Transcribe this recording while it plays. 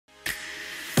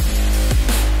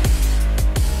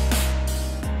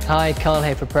Hi, Carl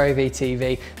here for Proav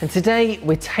TV, and today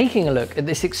we're taking a look at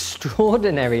this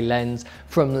extraordinary lens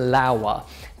from Laowa.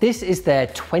 This is their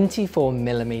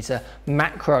 24mm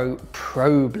macro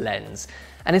probe lens.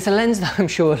 And it's a lens that I'm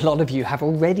sure a lot of you have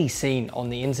already seen on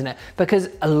the internet because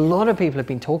a lot of people have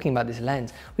been talking about this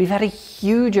lens. We've had a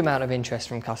huge amount of interest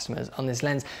from customers on this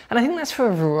lens, and I think that's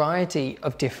for a variety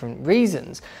of different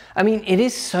reasons. I mean, it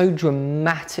is so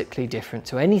dramatically different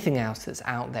to anything else that's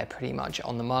out there pretty much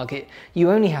on the market.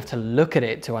 You only have to look at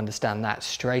it to understand that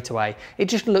straight away. It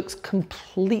just looks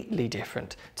completely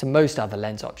different to most other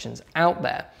lens options out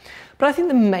there. But I think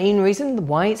the main reason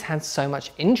why it's had so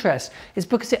much interest is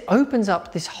because it opens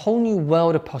up this whole new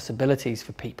world of possibilities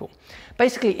for people.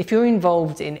 Basically, if you're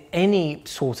involved in any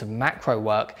sort of macro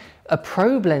work, a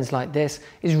probe lens like this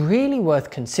is really worth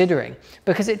considering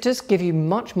because it does give you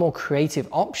much more creative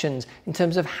options in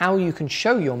terms of how you can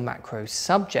show your macro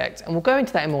subject. And we'll go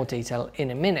into that in more detail in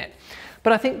a minute.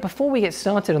 But I think before we get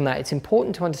started on that, it's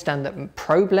important to understand that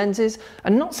probe lenses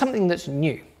are not something that's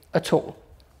new at all.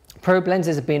 Probe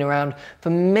lenses have been around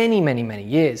for many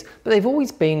years, but they've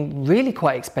always been really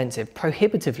quite expensive,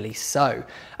 prohibitively so.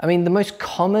 I mean, the most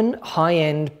common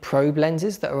high-end probe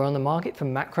lenses that are on the market for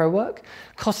macro work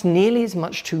cost nearly as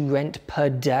much to rent per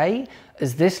day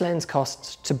as this lens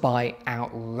costs to buy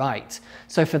outright.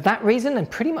 So for that reason, and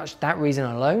pretty much that reason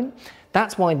alone,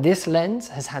 that's why this lens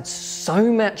has had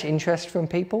so much interest from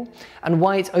people and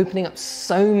why it's opening up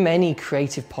so many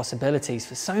creative possibilities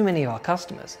for so many of our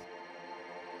customers.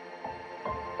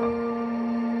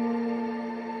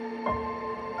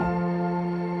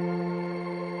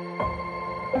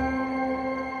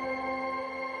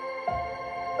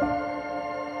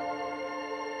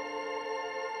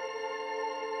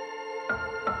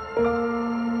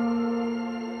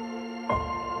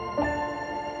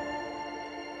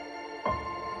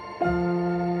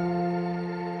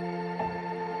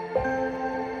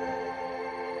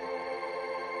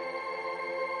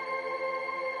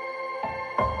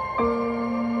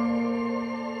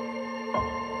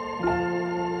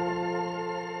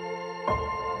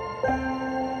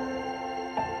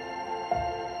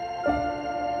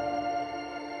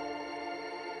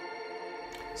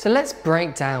 So let's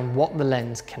break down what the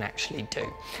lens can actually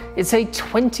do. It's a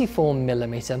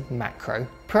 24mm macro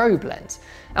probe lens,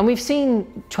 and we've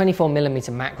seen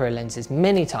 24mm macro lenses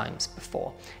many times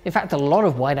before. In fact, a lot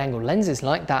of wide-angle lenses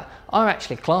like that are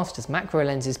actually classed as macro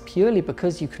lenses purely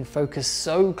because you can focus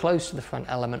so close to the front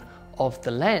element of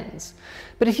the lens.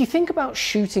 But if you think about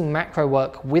shooting macro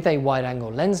work with a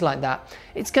wide-angle lens like that,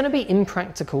 it's going to be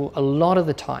impractical a lot of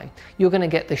the time. You're going to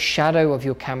get the shadow of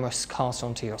your camera cast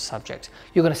onto your subject.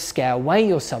 You're going to scare away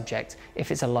your subject if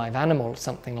it's a live animal or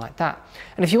something like that.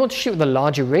 And if you want to shoot with a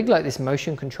larger rig like this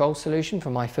motion control solution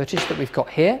from iFootage that we've got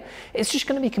here, it's just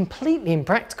going to be completely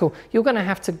impractical. You're going to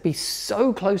have to be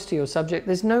so close to your subject.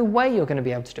 There's no way you're going to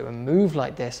be able to do a move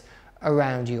like this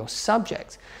around your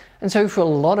subject. And so for a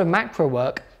lot of macro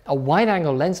work, a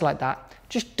wide-angle lens like that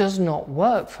just does not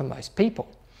work for most people.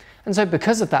 And so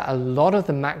because of that, a lot of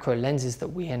the macro lenses that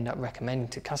we end up recommending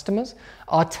to customers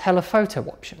are telephoto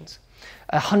options.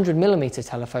 A 100mm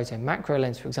telephoto macro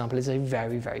lens, for example, is a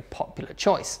very popular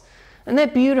choice. And they're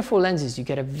beautiful lenses. You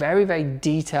get a very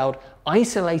detailed,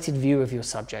 isolated view of your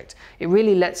subject. It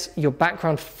really lets your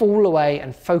background fall away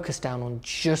and focus down on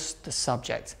just the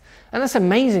subject. And that's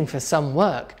amazing for some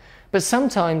work. But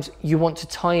sometimes you want to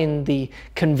tie in the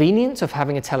convenience of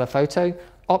having a telephoto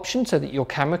option so that your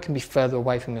camera can be further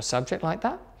away from your subject like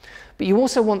that. But you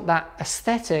also want that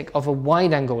aesthetic of a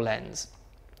wide-angle lens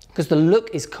because the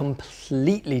look is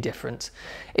completely different.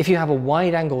 If you have a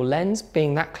wide-angle lens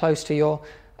being that close to your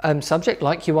subject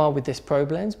like you are with this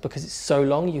probe lens, because it's so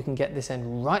long you can get this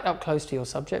end right up close to your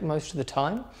subject most of the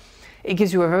time, it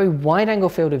gives you a very wide angle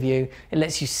field of view. It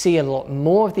lets you see a lot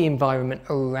more of the environment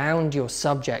around your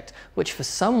subject, which for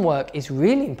some work is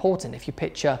really important. If you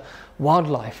picture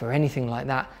wildlife or anything like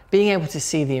that, being able to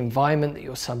see the environment that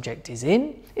your subject is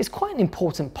in is quite an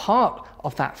important part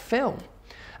of that film.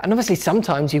 And obviously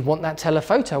sometimes you want that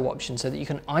telephoto option so that you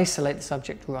can isolate the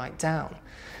subject right down.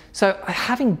 So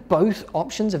having both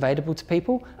options available to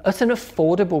people at an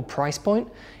affordable price point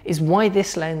is why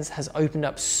this lens has opened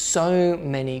up so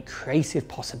many creative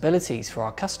possibilities for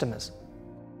our customers.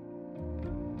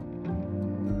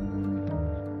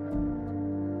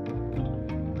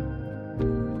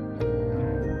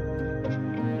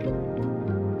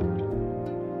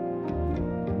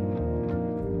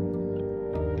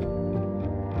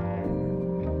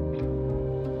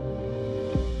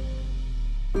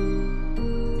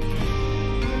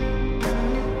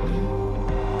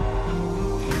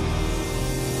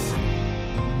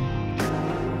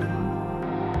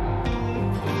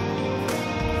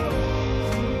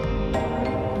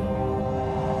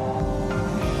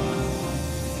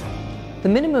 The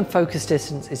minimum focus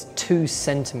distance is 2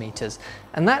 centimeters,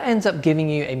 and that ends up giving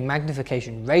you a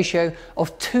magnification ratio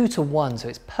of 2:1, so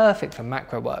it's perfect for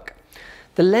macro work.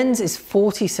 The lens is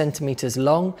 40 centimeters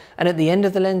long, and at the end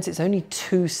of the lens it's only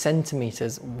 2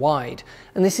 centimeters wide,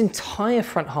 and this entire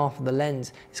front half of the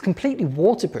lens is completely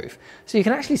waterproof, so you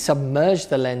can actually submerge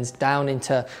the lens down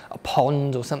into a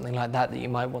pond or something like that you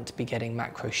might want to be getting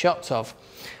macro shots of,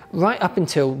 right up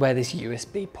until where this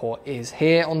USB port is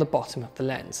here on the bottom of the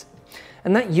lens.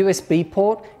 And that USB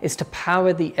port is to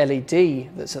power the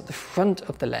LED that's at the front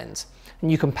of the lens.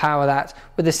 And you can power that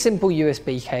with a simple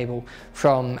USB cable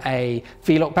from a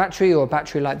V-Lock battery or a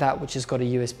battery like that, which has got a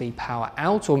USB power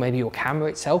out, or maybe your camera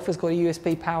itself has got a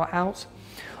USB power out.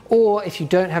 Or if you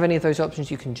don't have any of those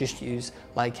options, you can just use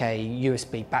like a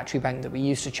USB battery bank that we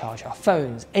use to charge our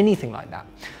phones, anything like that.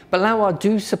 But Laowa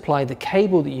do supply the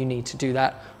cable that you need to do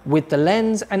that with the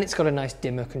lens, and it's got a nice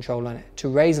dimmer control on it to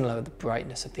raise and lower the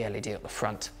brightness of the LED at the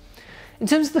front. In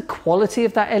terms of the quality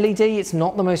of that LED, it's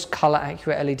not the most color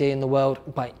accurate LED in the world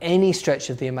by any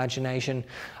stretch of the imagination.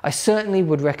 I certainly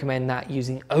would recommend that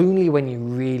using only when you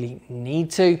really need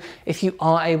to. If you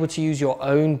are able to use your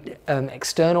own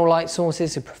external light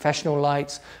sources, so professional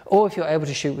lights, or if you're able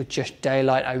to shoot with just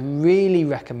daylight, I really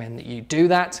recommend that you do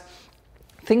that.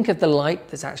 Think of the light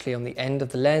that's actually on the end of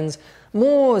the lens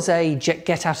more as a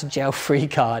get out of jail free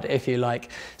card, if you like,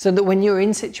 so that when you're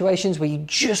in situations where you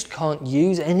just can't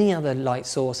use any other light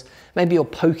source, maybe you're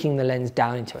poking the lens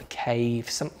down into a cave,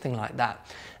 something like that,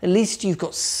 at least you've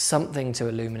got something to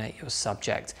illuminate your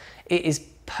subject. It is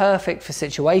perfect for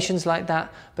situations like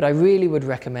that, but I really would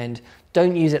recommend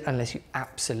don't use it unless you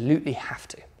absolutely have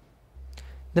to.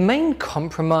 The main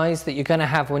compromise that you're going to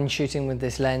have when shooting with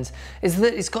this lens is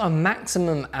that it's got a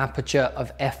maximum aperture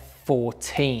of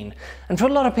f/14, and for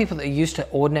a lot of people that are used to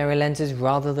ordinary lenses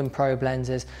rather than probe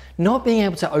lenses, not being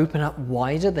able to open up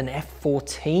wider than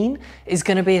f/14 is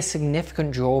going to be a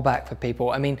significant drawback for people.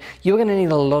 I mean, you're going to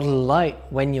need a lot of light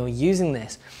when you're using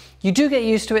this. You do get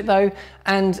used to it though,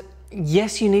 and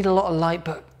yes, you need a lot of light,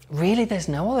 but really there's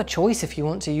no other choice if you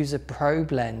want to use a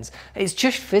probe lens. It's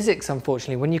just physics,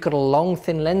 unfortunately. When you've got a long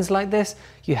thin lens like this,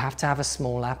 you have to have a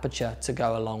small aperture to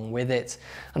go along with it.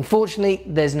 Unfortunately,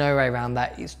 there's no way around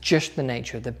that. It's just the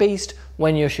nature of the beast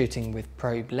when you're shooting with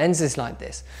probe lenses like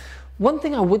this. One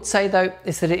thing I would say though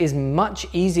is that it is much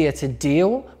easier to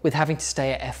deal with having to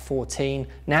stay at f/14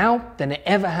 now than it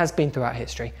ever has been throughout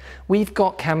history. We've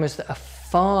got cameras that are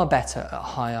far better at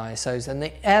high ISOs than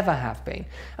they ever have been.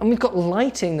 And we've got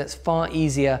lighting that's far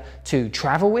easier to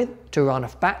travel with, to run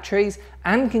off batteries,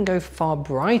 and can go far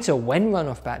brighter when run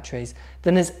off batteries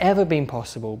than has ever been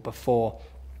possible before.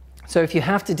 So if you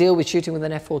have to deal with shooting with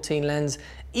an f/14 lens,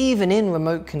 even in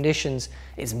remote conditions,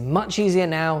 it's much easier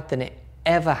now than it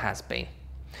ever has been.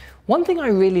 One thing I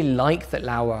really like that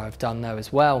Laowa have done though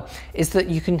as well is that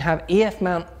you can have EF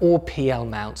mount or PL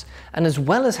mount, and as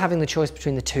well as having the choice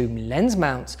between the two lens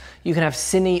mounts, you can have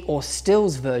cine or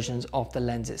stills versions of the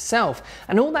lens itself,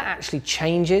 and all that actually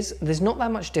changes. There's not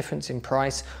that much difference in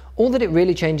price. All that it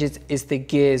really changes is the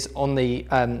gears on the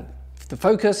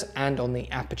focus and on the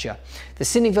aperture. The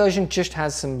cine version just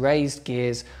has some raised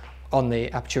gears on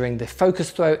the aperture ring, the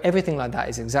focus throw, everything like that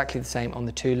is exactly the same on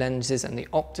the two lenses, and the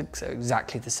optics are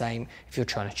exactly the same if you're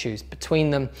trying to choose between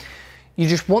them. You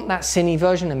just want that cine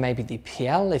version and maybe the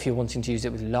PL if you're wanting to use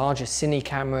it with larger cine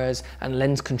cameras and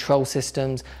lens control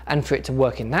systems and for it to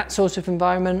work in that sort of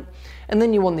environment. And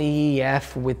then you want the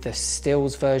EF with the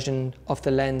stills version of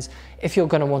the lens if you're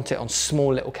going to want it on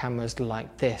small little cameras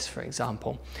like this, for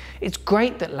example. It's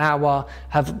great that Laowa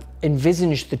have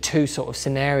envisaged the two sort of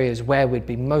scenarios where we'd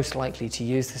be most likely to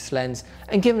use this lens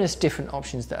and given us different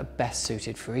options that are best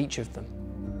suited for each of them.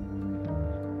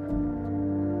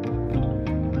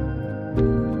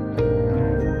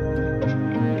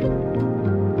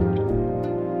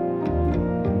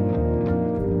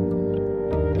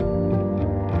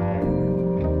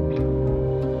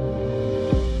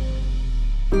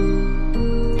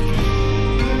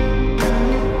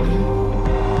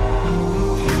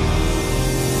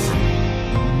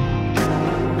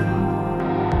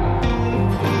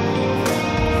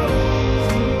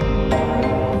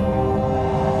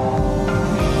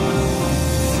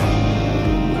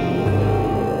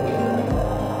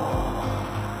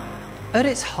 At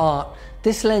its heart,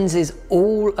 this lens is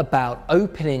all about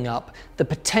opening up the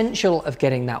potential of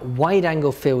getting that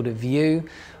wide-angle field of view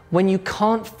when you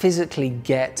can't physically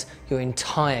get your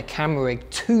entire camera rig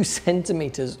 2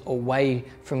 centimeters away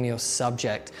from your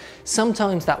subject.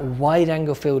 Sometimes that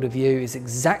wide-angle field of view is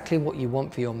exactly what you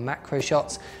want for your macro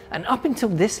shots, and up until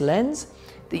this lens,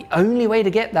 The only way to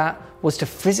get that was to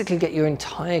physically get your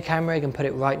entire camera rig and put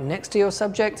it right next to your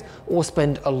subject, or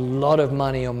spend a lot of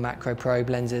money on macro probe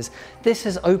lenses. This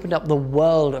has opened up the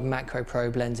world of macro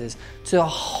probe lenses to a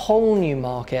whole new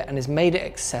market and has made it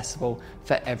accessible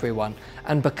for everyone.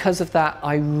 And because of that,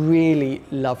 I really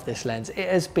love this lens. It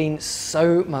has been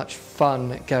so much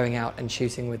fun going out and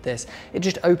shooting with this. It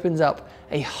just opens up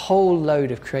a whole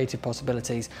load of creative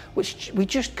possibilities, which we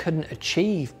just couldn't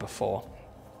achieve before.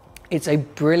 It's a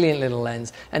brilliant little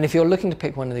lens, and if you're looking to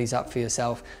pick one of these up for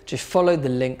yourself, just follow the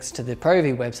links to the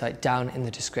Proav website down in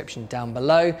the description down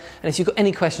below. And if you've got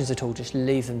any questions at all, just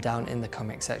leave them down in the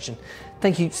comment section.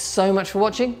 Thank you so much for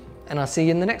watching, and I'll see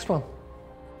you in the next one.